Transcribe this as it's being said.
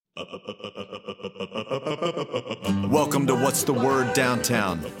Welcome to What's the Word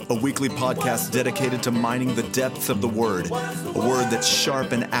Downtown, a weekly podcast dedicated to mining the depths of the Word, a word that's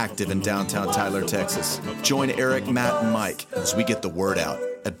sharp and active in downtown Tyler, Texas. Join Eric, Matt, and Mike as we get the word out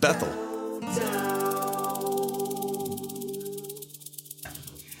at Bethel.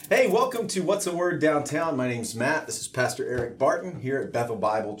 Hey, welcome to What's the Word Downtown. My name's Matt. This is Pastor Eric Barton here at Bethel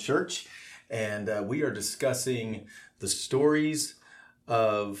Bible Church, and we are discussing the story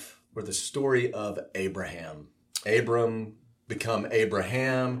of Abraham. Abram become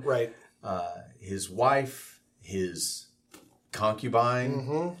Abraham. Right. His wife, his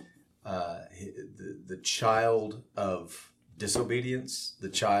concubine, the child of disobedience, the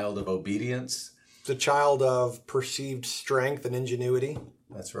child of obedience. The child of perceived strength and ingenuity.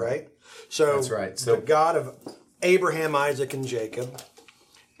 That's right. So, that's right. So the God of Abraham, Isaac, and Jacob,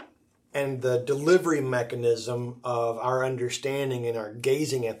 and the delivery mechanism of our understanding and our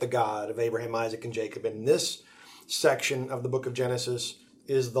gazing at the God of Abraham, Isaac, and Jacob in this section of the book of Genesis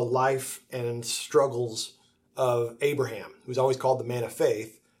is the life and struggles of Abraham, who's always called the man of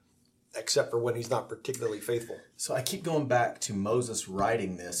faith, except for when he's not particularly faithful. So I keep going back to Moses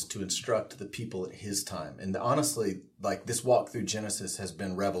writing this to instruct the people at his time. And honestly, like this walk through Genesis has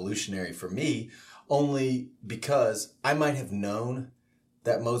been revolutionary for me, only because I might have known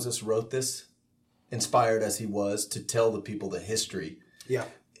that Moses wrote this, inspired as he was, to tell the people the history. Yeah.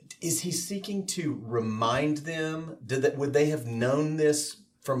 Is he seeking to remind them? Would they have known this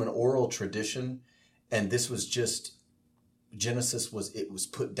from an oral tradition? And this was just... Genesis was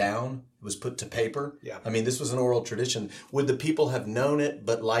put down, it was put to paper. Yeah. I mean, this was an oral tradition. Would the people have known it,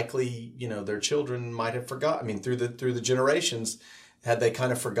 but likely, their children might have forgotten? I mean, through the generations, had they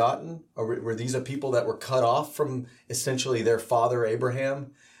kind of forgotten? Or were these a people that were cut off from essentially their father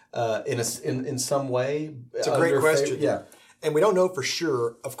Abraham in some way? It's a great question. Yeah. And we don't know for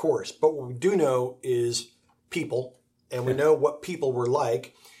sure, of course, but what we do know is people, and we know what people were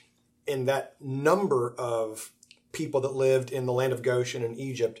like in that number of people that lived in the land of Goshen and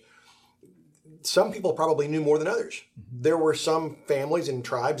Egypt. Some people probably knew more than others. There were some families and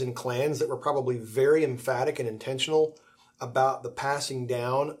tribes and clans that were probably very emphatic and intentional about the passing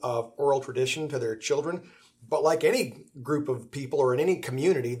down of oral tradition to their children. But like any group of people or in any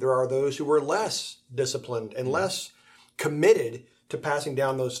community, there are those who were less disciplined and less committed to passing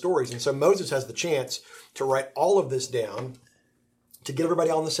down those stories. And so Moses has the chance to write all of this down to get everybody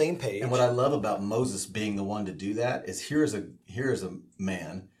on the same page. And what I love about Moses being the one to do that is here is a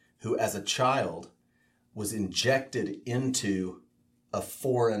man who, as a child, was injected into a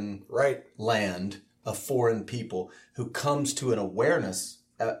foreign land, a foreign people, who comes to an awareness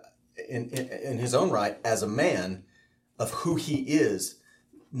in his own right as a man of who he is,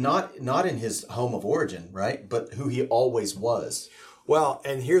 not in his home of origin, right, but who he always was. Well,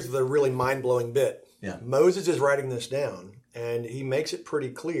 and here's the really mind-blowing bit. Yeah. Moses is writing this down, and he makes it pretty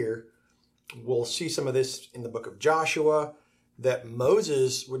clear. We'll see some of this in the book of Joshua, that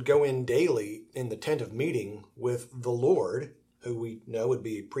Moses would go in daily in the tent of meeting with the Lord, who we know would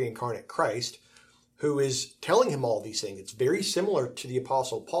be pre-incarnate Christ, who is telling him all these things. It's very similar to the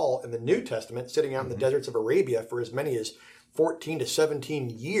Apostle Paul in the New Testament, sitting out in the deserts of Arabia for as many as 14 to 17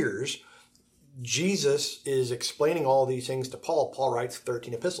 years. Jesus is explaining all these things to Paul. Paul writes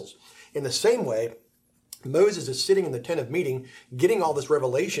 13 epistles. In the same way, Moses is sitting in the tent of meeting, getting all this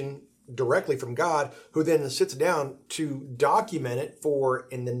revelation directly from God, who then sits down to document it for,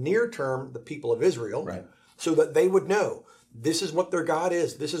 in the near term, the people of Israel, right, so that they would know this is what their God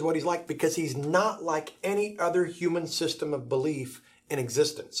is, this is what he's like, because he's not like any other human system of belief in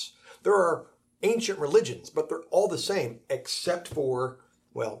existence. There are ancient religions, but they're all the same, except for,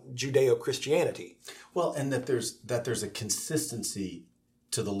 Judeo-Christianity. Well, and that there's a consistency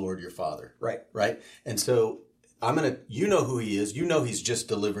to the Lord your Father. Right. And so you know who he is. You know he's just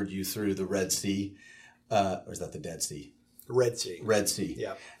delivered you through the Red Sea. Or is that the Dead Sea? Red Sea.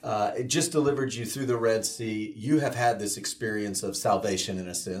 Yeah. It just delivered you through the Red Sea. You have had this experience of salvation in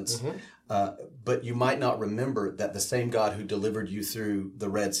a sense. But you might not remember that the same God who delivered you through the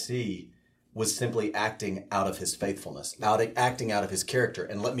Red Sea was simply acting out of his faithfulness, acting out of his character.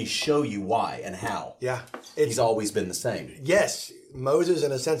 And let me show you why and how. Yeah. He's always been the same. Yes. Moses,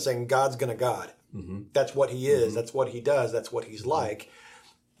 in a sense, saying God's going to God. That's what he is. That's what he does. That's what he's like.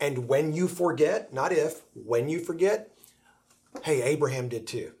 And when you forget, not if, when you forget, hey, Abraham did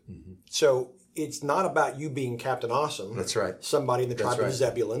too. So it's not about you being Captain Awesome. That's right. Somebody in the tribe of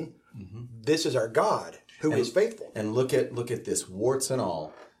Zebulun. This is our God who is faithful. And look at this, warts and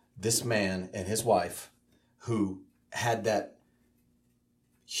all. This man and his wife who had that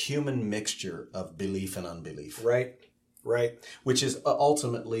human mixture of belief and unbelief. Right. Right. Which is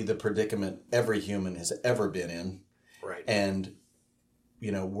ultimately the predicament every human has ever been in. Right. And,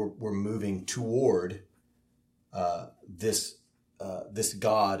 we're moving toward this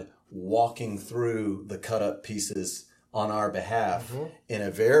God walking through the cut up pieces on our behalf in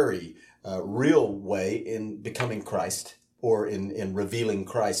a very real way in becoming Christ, or in revealing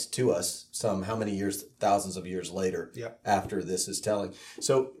Christ to us how many years, thousands of years later after this is telling.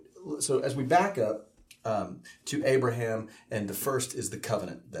 So as we back up to Abraham, and the first is the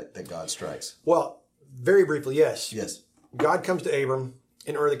covenant that God strikes. Well, very briefly, yes. Yes. God comes to Abram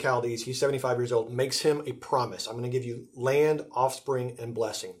in Ur of the Chaldees. He's 75 years old, makes him a promise. I'm going to give you land, offspring, and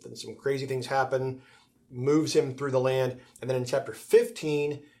blessing. Then some crazy things happen, moves him through the land. And then in chapter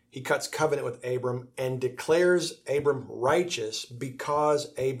 15, he cuts covenant with Abram and declares Abram righteous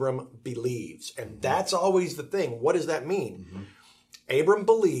because Abram believes. And that's always the thing. What does that mean? Abram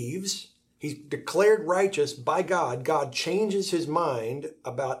believes. He's declared righteous by God. God changes his mind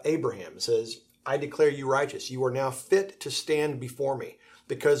about Abraham. Says, I declare you righteous. You are now fit to stand before me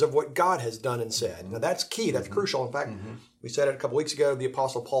because of what God has done and said. Now that's key. That's crucial. In fact, we said it a couple weeks ago. The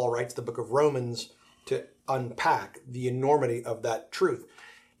Apostle Paul writes the book of Romans to unpack the enormity of that truth.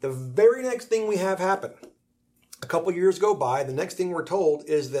 The very next thing we have happen, a couple years go by. The next thing we're told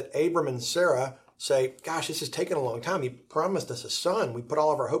is that Abram and Sarah say, gosh, this has taken a long time. He promised us a son. We put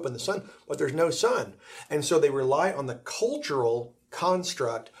all of our hope in the son, but there's no son. And so they rely on the cultural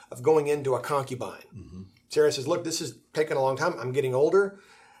construct of going into a concubine. Sarah says, look, this has taken a long time. I'm getting older.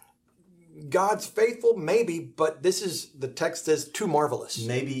 God's faithful, maybe, but this is, the text says, too marvelous.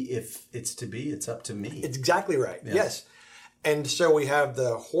 Maybe if it's to be, it's up to me. It's exactly right. Yeah. Yes. And so we have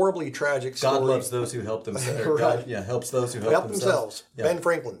the horribly tragic story. God loves those who help themselves. Right. God, helps those who help themselves. Yeah. Ben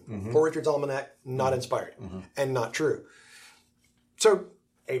Franklin, Poor Richard's Almanac, not inspired and not true. So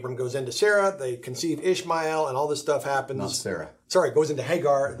Abram goes into Sarah. They conceive Ishmael, and all this stuff happens. Not Sarah. Sorry, goes into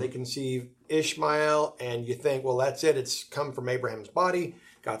Hagar. They conceive Ishmael, and you think, well, that's it. It's come from Abraham's body.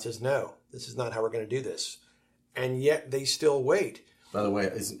 God says, no, this is not how we're going to do this. And yet they still wait. By the way,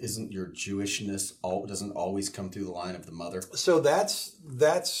 isn't your Jewishness doesn't always come through the line of the mother? So that's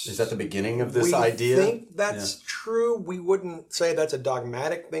is that the beginning of this idea? We think that's true. We wouldn't say that's a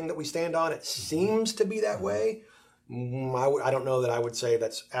dogmatic thing that we stand on. It seems to be that way. I don't know that I would say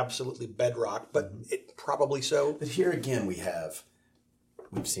that's absolutely bedrock, but it probably so. But here again, we've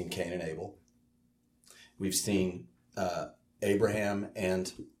seen Cain and Abel. We've seen Abraham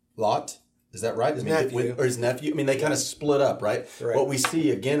and Lot. Is that right? His nephew. Or his nephew. I mean, they kind of split up, right? What we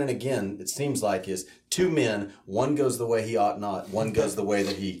see again and again, it seems like, is two men. One goes the way he ought not. One goes the way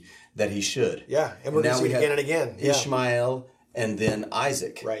that he should. Yeah, and we're going to see it again and again. Ishmael and then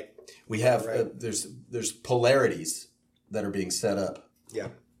Isaac. Right. We have there's polarities that are being set up. Yeah.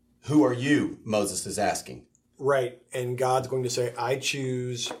 Who are you? Moses is asking. Right, and God's going to say, I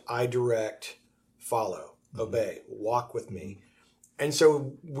choose, I direct, follow, obey, walk with me. And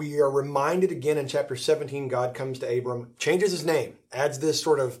so we are reminded again in chapter 17, God comes to Abram, changes his name, adds this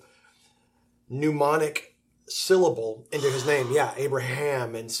sort of mnemonic syllable into his name. Yeah,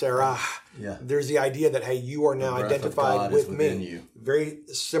 Abraham and Sarah. Yeah. There's the idea that, hey, you are now identified with me. You. Very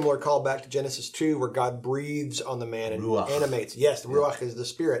similar callback to Genesis 2, where God breathes on the man and Ruach. Animates. Yes, the Ruach is the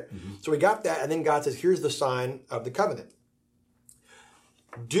spirit. So we got that, and then God says, here's the sign of the covenant.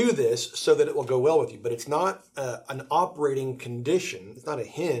 Do this so that it will go well with you. But it's not an operating condition. It's not a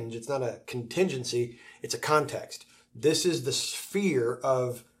hinge. It's not a contingency. It's a context. This is the sphere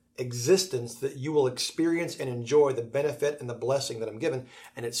of existence that you will experience and enjoy the benefit and the blessing that I'm given.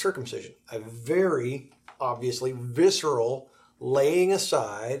 And it's circumcision. A very, obviously, visceral laying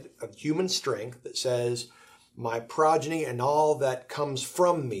aside of human strength that says, my progeny and all that comes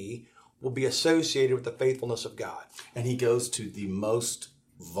from me will be associated with the faithfulness of God. And he goes to the most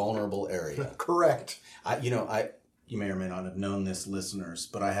vulnerable area. Correct. You may or may not have known this, listeners,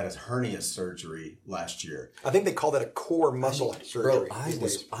 but I had a hernia surgery last year. I think they call that a core muscle surgery.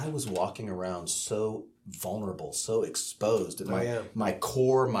 Bro, I was walking around so vulnerable, so exposed. My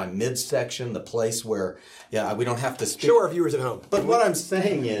core, my midsection, the place where, we don't have to speak. Show our viewers at home. But what I'm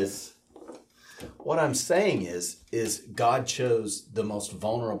saying is God chose the most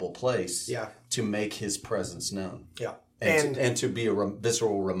vulnerable place to make his presence known. Yeah. And to be a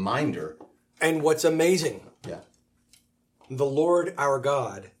visceral reminder. And what's amazing, the Lord our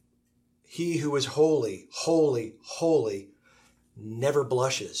God, he who is holy, holy, holy, never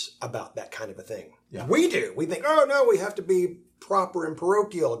blushes about that kind of a thing. Yeah. We do. We think, oh no, we have to be proper and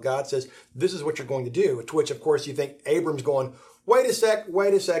parochial. God says, this is what you're going to do. To which, of course, you think Abram's going, wait a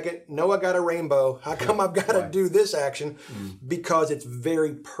second. Noah got a rainbow. How come I've got to do this action? Because it's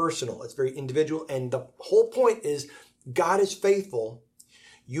very personal. It's very individual. And the whole point is God is faithful.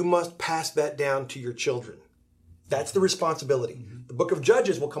 You must pass that down to your children. That's the responsibility. Mm-hmm. The book of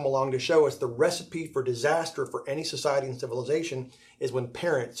Judges will come along to show us the recipe for disaster for any society and civilization is when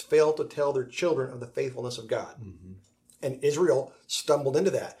parents fail to tell their children of the faithfulness of God. Mm-hmm. And Israel stumbled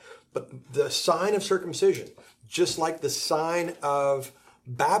into that. But the sign of circumcision, just like the sign of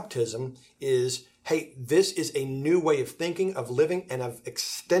baptism, is, hey, this is a new way of thinking, of living, and of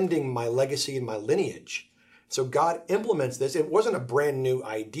extending my legacy and my lineage. So God implements this. It wasn't a brand new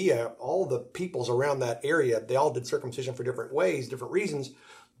idea. All the peoples around that area, they all did circumcision for different ways, different reasons,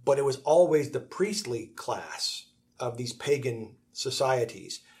 but it was always the priestly class of these pagan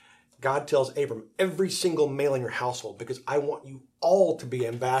societies. God tells Abram, every single male in your household, because I want you all to be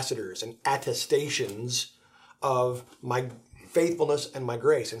ambassadors and attestations of my faithfulness and my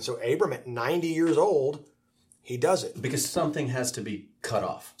grace. And so Abram, at 90 years old, he does it. Because something has to be cut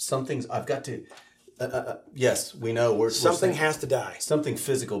off. I've got to... yes, we know something has to die. Something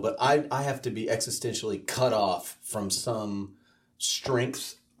physical, but I have to be existentially cut off from some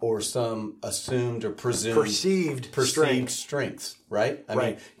strength or some assumed or presumed perceived strength, right? I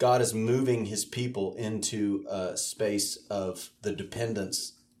mean, God is moving his people into a space of the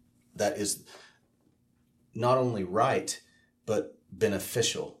dependence that is not only right, but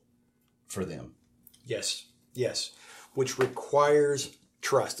beneficial for them. Yes, which requires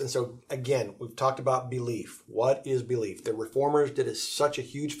trust. And so, again, we've talked about belief. What is belief? The Reformers did us such a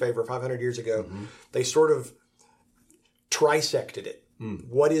huge favor 500 years ago. Mm-hmm. They sort of trisected it.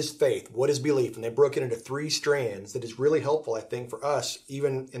 What is faith? What is belief? And they broke it into 3 strands that is really helpful, I think, for us,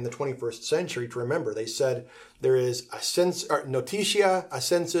 even in the 21st century, to remember. They said there is notitia,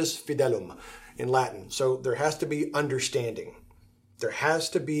 assensus, fidelum in Latin. So there has to be understanding. There has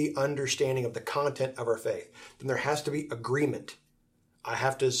to be understanding of the content of our faith. Then there has to be agreement. I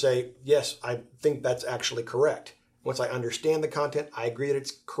have to say, yes, I think that's actually correct. Once I understand the content, I agree that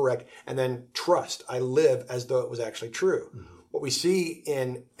it's correct. And then trust. I live as though it was actually true. Mm-hmm. What we see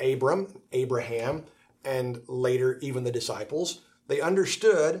in Abraham, and later even the disciples, they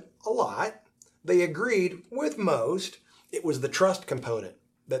understood a lot. They agreed with most. It was the trust component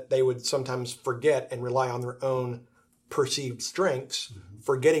that they would sometimes forget and rely on their own perceived strengths,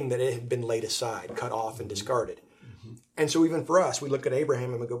 forgetting that it had been laid aside, cut off, and discarded. And so even for us, we look at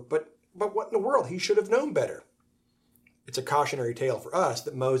Abraham and we go, but what in the world? He should have known better. It's a cautionary tale for us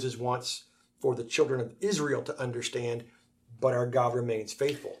that Moses wants for the children of Israel to understand, but our God remains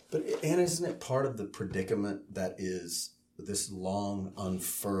faithful. And isn't it part of the predicament that is this long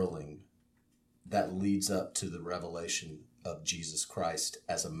unfurling that leads up to the revelation of Jesus Christ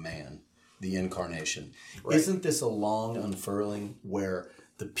as a man, the incarnation? Right. Isn't this a long unfurling where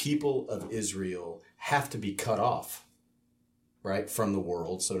the people of Israel have to be cut off, right, from the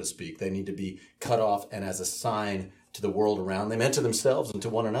world, so to speak? They need to be cut off, and as a sign to the world around them and to themselves and to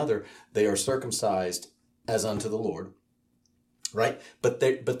one another, they are circumcised as unto the Lord, right? But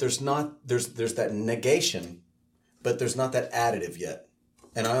there's that negation, but there's not that additive yet.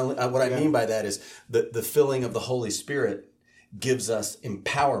 And what I mean by that is the filling of the Holy Spirit gives us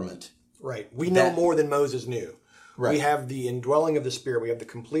empowerment. Right. We know more than Moses knew. Right. We have the indwelling of the Spirit. We have the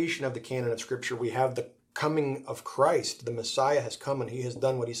completion of the canon of Scripture. We have the coming of Christ. The Messiah has come and he has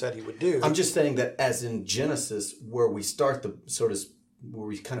done what he said he would do. I'm just saying that as in Genesis, where we start where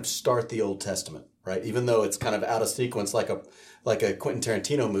we kind of start the Old Testament, right? Even though it's kind of out of sequence, like a Quentin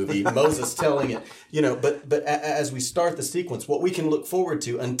Tarantino movie, Moses telling it, but as we start the sequence, what we can look forward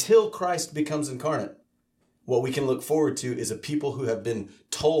to until Christ becomes incarnate, what we can look forward to is a people who have been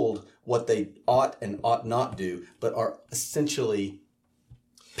told what they ought and ought not do, but are essentially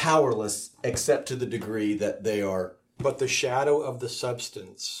powerless except to the degree that they are. But the shadow of the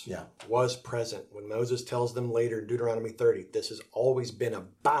substance was present. When Moses tells them later in Deuteronomy 30, this has always been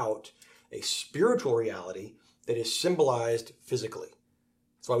about a spiritual reality that is symbolized physically.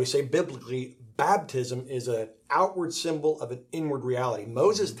 That's why we say biblically, baptism is an outward symbol of an inward reality.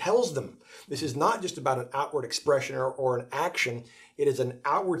 Moses tells them this is not just about an outward expression or an action. It is an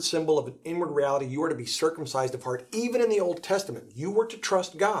outward symbol of an inward reality. You are to be circumcised of heart. Even in the Old Testament, you were to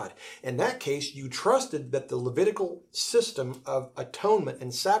trust God. In that case, you trusted that the Levitical system of atonement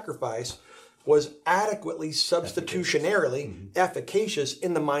and sacrifice was adequately, substitutionarily efficacious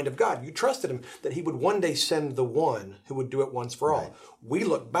in the mind of God. You trusted him that he would one day send the one who would do it once for all. We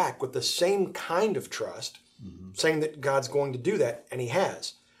look back with the same kind of trust, saying that God's going to do that, and he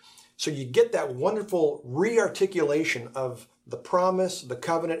has. So you get that wonderful re-articulation of the promise, the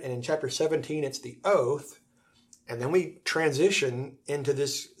covenant, and in chapter 17, it's the oath. And then we transition into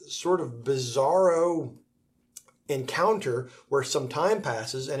this sort of bizarro encounter where some time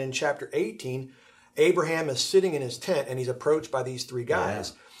passes, and in chapter 18, Abraham is sitting in his tent and he's approached by these three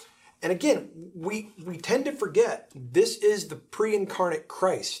guys. Yeah. And again, we tend to forget this is the pre-incarnate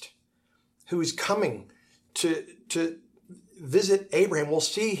Christ who is coming to visit Abraham. We'll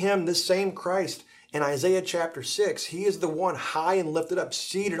see him, this same Christ, in Isaiah chapter 6. He is the one high and lifted up,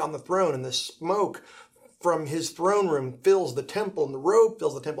 seated on the throne, and the smoke from his throne room fills the temple, and the robe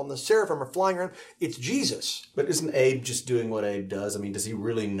fills the temple, and the seraphim are flying around. It's Jesus. But isn't Abe just doing what Abe does? I mean, does he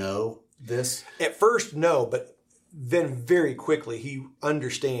really know this? At first, no, but then very quickly he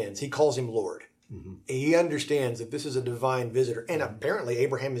understands. He calls him Lord. Mm-hmm. He understands that this is a divine visitor. And apparently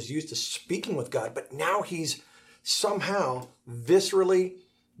Abraham is used to speaking with God, but now he's somehow viscerally,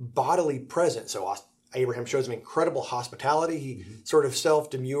 bodily present. So Abraham shows him incredible hospitality. He sort of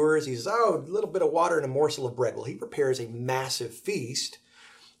self-demurs. He says, a little bit of water and a morsel of bread. Well, he prepares a massive feast,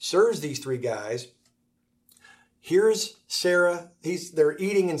 serves these three guys. Here's Sarah. They're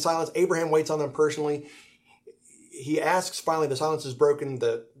eating in silence. Abraham waits on them personally. He asks, finally, the silence is broken.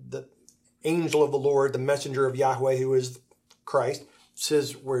 The angel of the Lord, the messenger of Yahweh, who is Christ,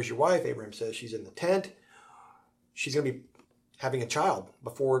 says, where's your wife? Abraham says, she's in the tent. She's going to be having a child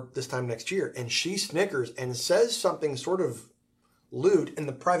before this time next year. And she snickers and says something sort of lewd in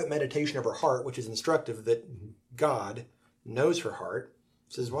the private meditation of her heart, which is instructive that God knows her heart.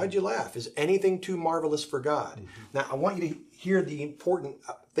 Says, why'd you laugh? Is anything too marvelous for God? Mm-hmm. Now, I want you to hear the important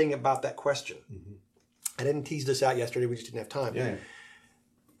thing about that question. Mm-hmm. I didn't tease this out yesterday. We just didn't have time. Yeah.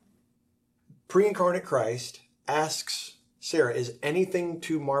 Pre-incarnate Christ asks Sarah, is anything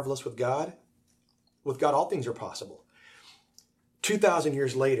too marvelous with God? With God, all things are possible. 2,000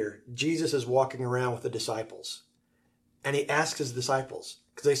 years later, Jesus is walking around with the disciples. And he asks his disciples,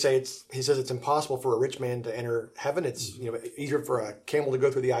 because they say he says it's impossible for a rich man to enter heaven. It's easier for a camel to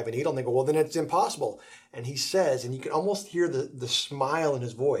go through the eye of a needle. And they go, well, then it's impossible. And he says, and you can almost hear the smile in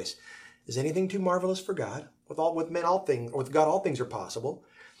his voice, is anything too marvelous for God? With God, all things are possible.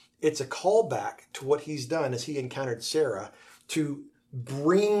 It's a callback to what he's done as he encountered Sarah to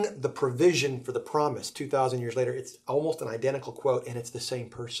bring the provision for the promise 2,000 years later. It's almost an identical quote, and it's the same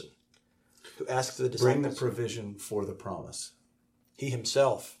person who asks the disciples. Bring the provision for the promise. He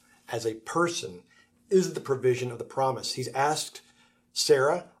himself, as a person, is the provision of the promise. He's asked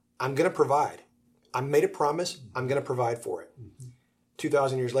Sarah, I'm going to provide. I made a promise. I'm going to provide for it. Mm-hmm.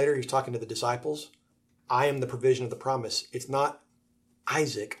 2,000 years later, he's talking to the disciples. I am the provision of the promise. It's not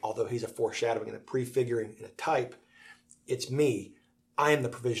Isaac, although he's a foreshadowing and a prefiguring and a type. It's me. I am the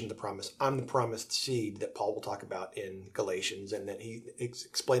provision of the promise. I'm the promised seed that Paul will talk about in Galatians and that he's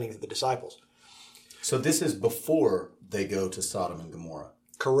explaining to the disciples. So this is before they go to Sodom and Gomorrah.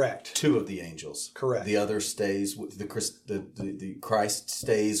 Correct. Two of the angels. Correct. The other stays with the Christ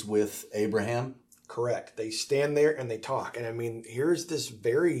stays with Abraham. Correct. They stand there and they talk. And I mean, here's this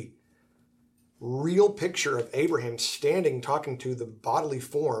very real picture of Abraham standing talking to the bodily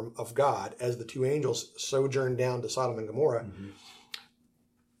form of God as the two angels sojourn down to Sodom and Gomorrah. Mm-hmm.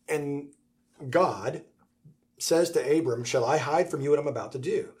 And God says to Abram, shall I hide from you what I'm about to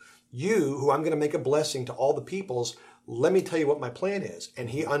do? You, who I'm going to make a blessing to all the peoples, let me tell you what my plan is. And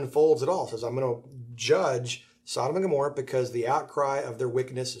he unfolds it all. Says, I'm going to judge Sodom and Gomorrah because the outcry of their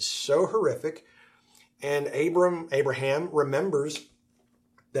wickedness is so horrific. And Abraham remembers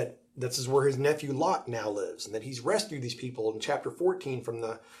that this is where his nephew Lot now lives, and that he's rescued these people in chapter 14 from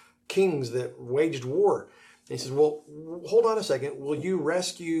the kings that waged war. And he says, well, hold on a second. Will you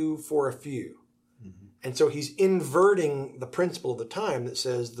rescue for a few? Mm-hmm. And so he's inverting the principle of the time that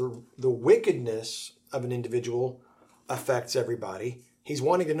says the wickedness of an individual affects everybody. He's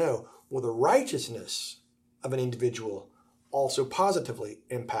wanting to know, will the righteousness of an individual also positively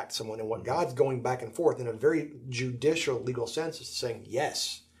impact someone? And what God's going back and forth in a very judicial legal sense is saying,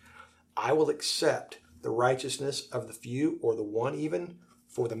 yes, I will accept the righteousness of the few, or the one even,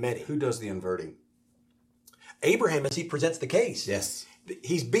 for the many. Who does the inverting? Abraham, as he presents the case. Yes.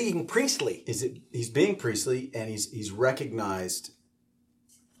 He's being priestly. He's being priestly, and he's recognized,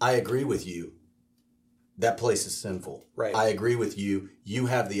 I agree with you. That place is sinful. Right. I agree with you. You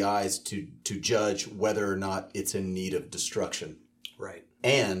have the eyes to judge whether or not it's in need of destruction. Right.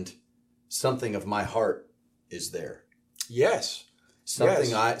 And something of my heart is there. Yes.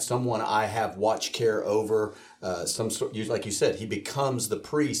 Someone I have watch care over. Some sort, like you said, he becomes the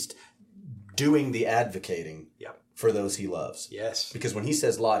priest doing the advocating. Yep. For those he loves. Yes. Because when he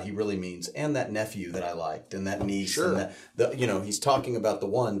says Lot, he really means, and that nephew that I liked, and that niece, sure. And that, he's talking about the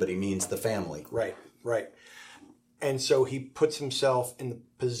one, but he means the family. Right. And so he puts himself in the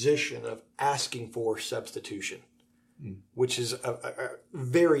position of asking for substitution, which is a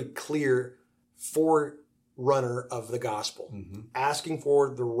very clear runner of the gospel, asking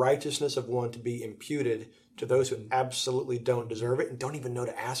for the righteousness of one to be imputed to those who absolutely don't deserve it and don't even know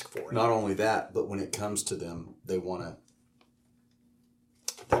to ask for it. Not only that, but when it comes to them, they want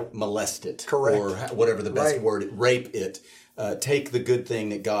to molest it. Correct. Or whatever the best word, rape it. Take the good thing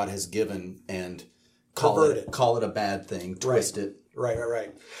that God has given and call it a bad thing, twist it.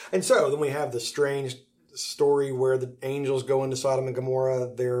 Right. And so then we have the strange story where the angels go into Sodom and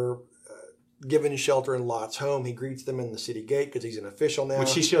Gomorrah. They're given shelter in Lot's home. He greets them in the city gate because he's an official now.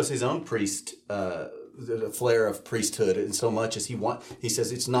 Which he shows his own priest, the flair of priesthood, in so much as he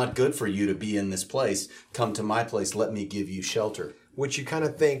says, it's not good for you to be in this place. Come to my place. Let me give you shelter. Which you kind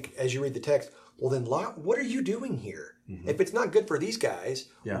of think, as you read the text, well then Lot, what are you doing here? If it's not good for these guys,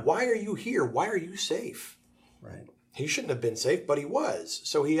 why are you here? Why are you safe? Right. He shouldn't have been safe, but he was.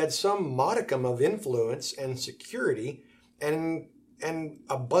 So he had some modicum of influence and security and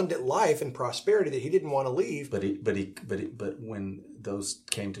abundant life and prosperity that he didn't want to leave. But when those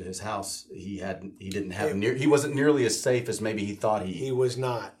came to his house, he wasn't nearly as safe as maybe he thought he was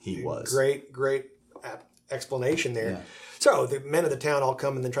not. He was. Great explanation there. Yeah. So the men of the town all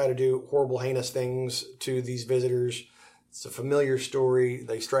come and then try to do horrible, heinous things to these visitors. It's a familiar story.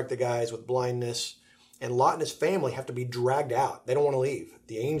 They strike the guys with blindness. And Lot and his family have to be dragged out. They don't want to leave.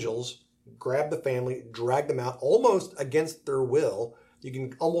 The angels grab the family, drag them out almost against their will. You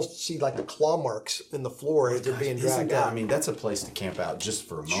can almost see like the claw marks in the floor as they're being dragged out. I mean, that's a place to camp out just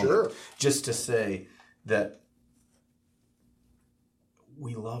for a moment. Sure. Just to say that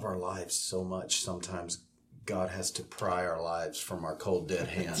we love our lives so much, sometimes God has to pry our lives from our cold, dead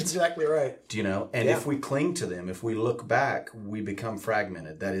hands. That's exactly right. Do you know? And if we cling to them, if we look back, we become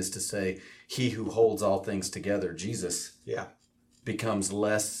fragmented. That is to say, he who holds all things together, Jesus, becomes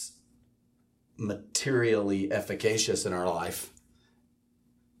less materially efficacious in our life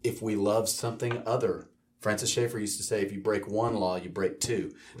if we love something other. Francis Schaeffer used to say, if you break one law, you break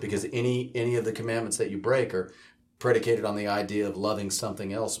two. Because any of the commandments that you break are predicated on the idea of loving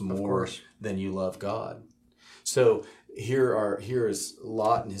something else more than you love God. So here is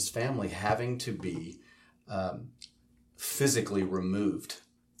Lot and his family having to be physically removed,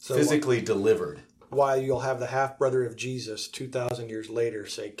 physically delivered. Why you'll have the half-brother of Jesus 2,000 years later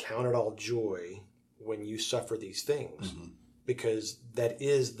say, count it all joy when you suffer these things. Because that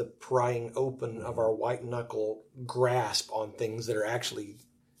is the prying open of our white-knuckle grasp on things that are actually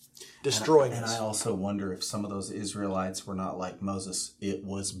destroying us. And I also wonder if some of those Israelites were not like Moses. It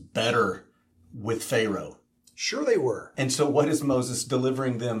was better with Pharaoh. Sure they were. And so what is Moses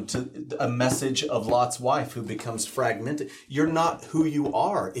delivering them to? A message of Lot's wife who becomes fragmented. You're not who you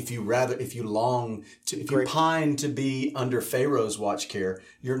are if you pine to be under Pharaoh's watch care.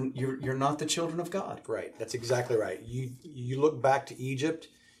 You're not the children of God. Right. That's exactly right. You look back to Egypt,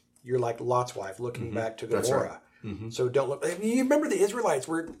 you're like Lot's wife looking back to Gomorrah. Right. So don't look. You remember the Israelites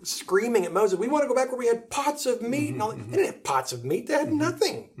were screaming at Moses, we want to go back where we had pots of meat. And all. They didn't have pots of meat. They had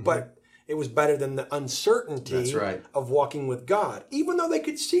nothing. But it was better than the uncertainty of walking with God, even though they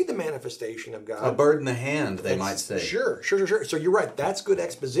could see the manifestation of God. A bird in the hand, they might say. Sure. So you're right. That's good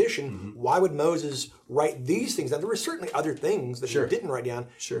exposition. Why would Moses write these things down? There were certainly other things that he didn't write down.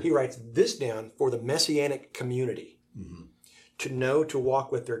 He writes this down for the Messianic community to know to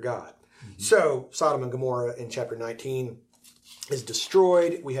walk with their God. So Sodom and Gomorrah in chapter 19 is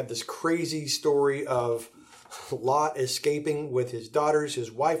destroyed. We have this crazy story of Lot escaping with his daughters.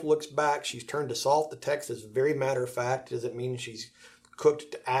 His wife looks back. She's turned to salt. The text is very matter of fact. Does it mean she's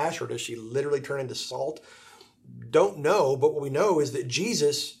cooked to ash or does she literally turn into salt? Don't know, but what we know is that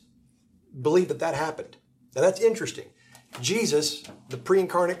Jesus believed that happened. Now that's interesting. Jesus, the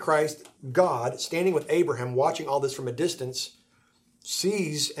pre-incarnate Christ, God, standing with Abraham, watching all this from a distance,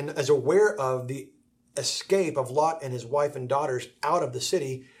 sees and is aware of the escape of Lot and his wife and daughters out of the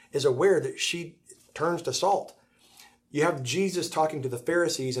city, is aware that she turns to salt. You have Jesus talking to the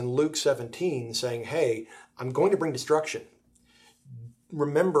Pharisees in Luke 17 saying, hey, I'm going to bring destruction.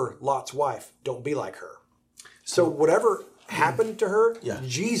 Remember Lot's wife. Don't be like her. So whatever happened to her,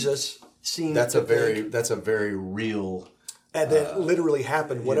 Jesus seems that's a very real. And that literally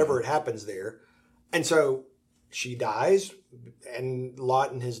happened, whatever it happens there. And so she dies, and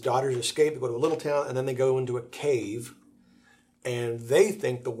Lot and his daughters escape. They go to a little town, and then they go into a cave. And they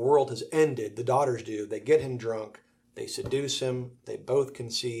think the world has ended. The daughters do. They get him drunk. They seduce him. They both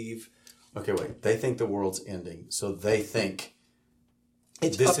conceive. Okay, wait. They think the world's ending. So they think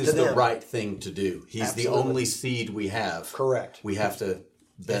this is the right thing to do. He's the only seed we have. Correct. We have to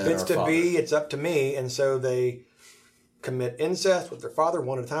bed if it's our to father. be, it's up to me. And so they commit incest with their father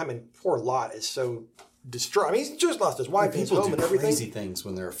one at a time. And poor Lot is so destroyed. I mean, he's just lost his wife and his People home do and everything. crazy things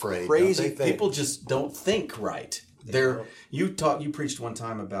when they're afraid. Crazy don't they? things. People just don't think right. You preached one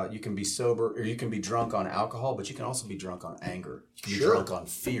time about you can be sober or you can be drunk on alcohol, but you can also be drunk on anger. You can be drunk on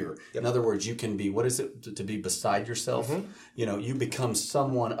fear. Yep. In other words, you can be, what is it, to be beside yourself? Mm-hmm. You know, you become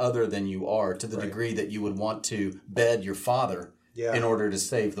someone other than you are to the degree that you would want to bed your father in order to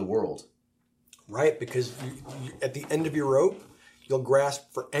save the world. Right, because you, at the end of your rope, you'll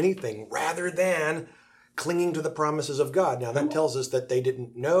grasp for anything rather than clinging to the promises of God. Now, that tells us that they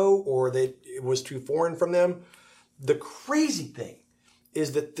didn't know or that it was too foreign from them. The crazy thing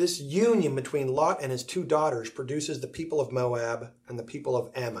is that this union between Lot and his two daughters produces the people of Moab and the people of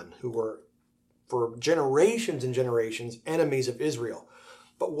Ammon, who were for generations and generations enemies of Israel.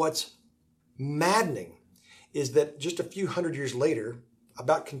 But what's maddening is that just a few hundred years later,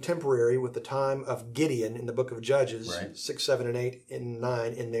 about contemporary with the time of Gideon in the book of Judges, 6, 7, and 8, and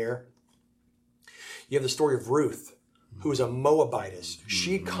 9 in there, you have the story of Ruth, who is a Moabitess.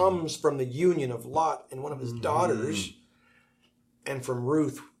 She comes from the union of Lot and one of his daughters. And from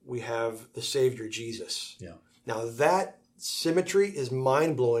Ruth, we have the Savior, Jesus. Yeah. Now, that symmetry is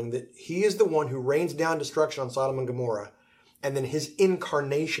mind-blowing, that he is the one who rains down destruction on Sodom and Gomorrah, and then his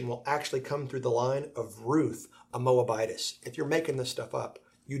incarnation will actually come through the line of Ruth, a Moabitess. If you're making this stuff up,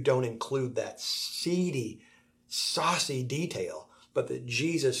 you don't include that seedy, saucy detail, but that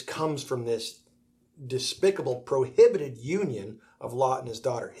Jesus comes from this despicable, prohibited union of Lot and his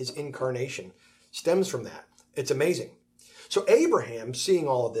daughter. His incarnation stems from that. It's amazing. So Abraham, seeing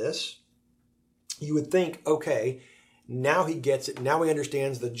all of this, you would think, okay, now he gets it. Now he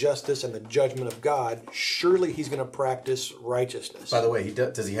understands the justice and the judgment of God. Surely he's going to practice righteousness. By the way,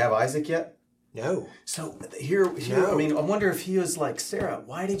 does he have Isaac yet? No. So here, I mean, I wonder if he was like, Sarah,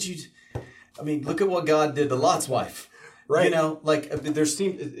 why did you... I mean, look at what God did to Lot's wife. Right. You know, like there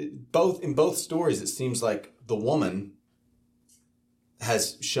seems in both stories, it seems like the woman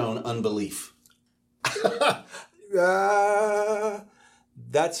has shown unbelief.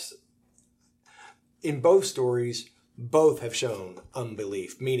 That's in both stories. Both have shown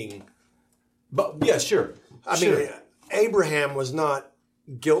unbelief, meaning. But yeah, sure. I mean, Abraham was not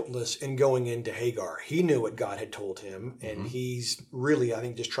guiltless in going into Hagar. He knew what God had told him, and he's really, I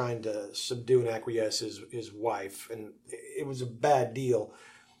think, just trying to subdue and acquiesce his wife, and it was a bad deal.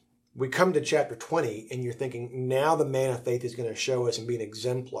 We come to chapter 20, and you're thinking, now the man of faith is going to show us and be an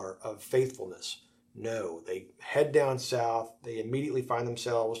exemplar of faithfulness. No, they head down south. They immediately find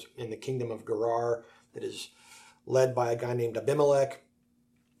themselves in the kingdom of Gerar that is led by a guy named Abimelech,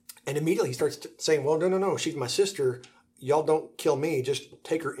 and immediately he starts saying, well, no, she's my sister. Y'all don't kill me, just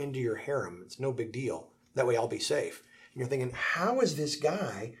take her into your harem. It's no big deal. That way I'll be safe. And you're thinking, how is this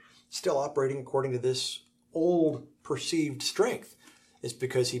guy still operating according to this old perceived strength? It's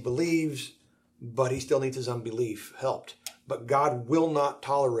because he believes, but he still needs his unbelief helped. But God will not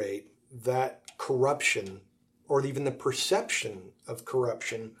tolerate that corruption or even the perception of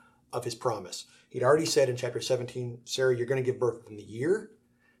corruption of his promise. He'd already said in chapter 17, Sarah, you're going to give birth within the year.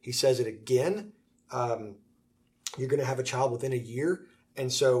 He says it again. You're going to have a child within a year.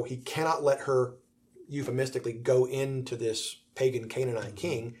 And so he cannot let her euphemistically go into this pagan Canaanite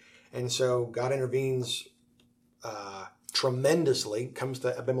king. And so God intervenes tremendously, comes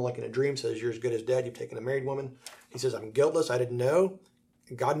to Abimelech in a dream, says, you're as good as dead. You've taken a married woman. He says, I'm guiltless. I didn't know.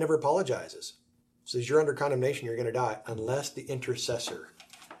 And God never apologizes. Says, you're under condemnation. You're going to die unless the intercessor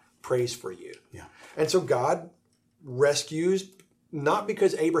prays for you. Yeah. And so God rescues, not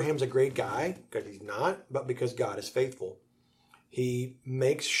because Abraham's a great guy, because he's not, but because God is faithful. He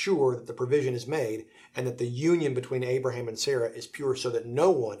makes sure that the provision is made and that the union between Abraham and Sarah is pure so that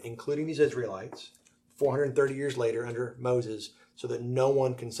no one, including these Israelites, 430 years later under Moses, so that no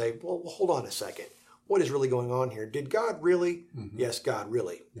one can say, well, hold on a second. What is really going on here? Did God really? Mm-hmm. Yes, God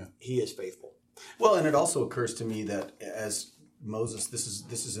really. Yeah. He is faithful. Well, and it also occurs to me that as Moses, this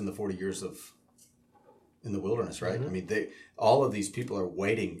is in the 40 years in the wilderness, right? Mm-hmm. I mean, all of these people are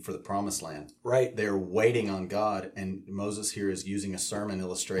waiting for the promised land. Right. They're waiting on God. And Moses here is using a sermon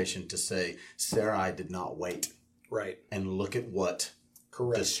illustration to say, Sarai did not wait. Right. And look at what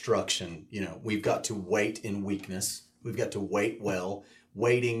destruction, we've got to wait in weakness. We've got to wait well,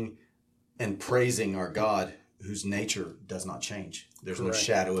 waiting and praising our God whose nature does not change. There's no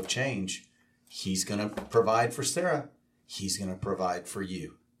shadow of change. He's going to provide for Sarah. He's going to provide for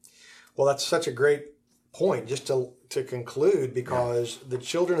you. Well, that's such a great point just to conclude, because the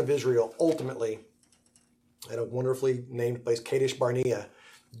children of Israel ultimately, at a wonderfully named place, Kadesh Barnea,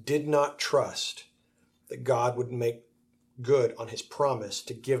 did not trust that God would make good on his promise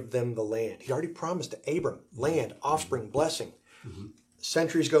to give them the land. He already promised to Abram land, offspring, blessing. Mm-hmm.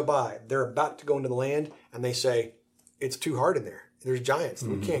 Centuries go by. They're about to go into the land, and they say, it's too hard in there. There's giants.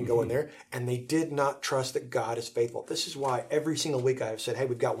 We can't go in there. And they did not trust that God is faithful. This is why every single week I have said, hey,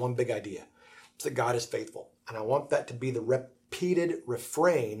 we've got one big idea. It's that God is faithful. And I want that to be the repeated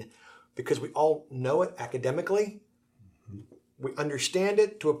refrain, because we all know it academically. We understand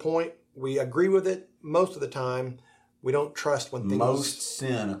it to a point. We agree with it most of the time. We don't trust when things... Most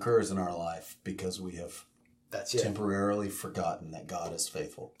sin occurs in our life because we have That's it. temporarily forgotten that God is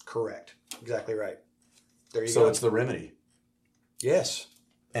faithful. Correct. Exactly right. There you go. So it's the remedy. Yes.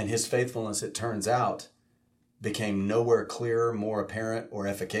 And his faithfulness, it turns out, became nowhere clearer, more apparent, or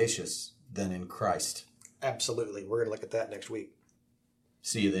efficacious than in Christ. Absolutely. We're going to look at that next week.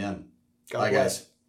 See you then. God Bye, bless. guys.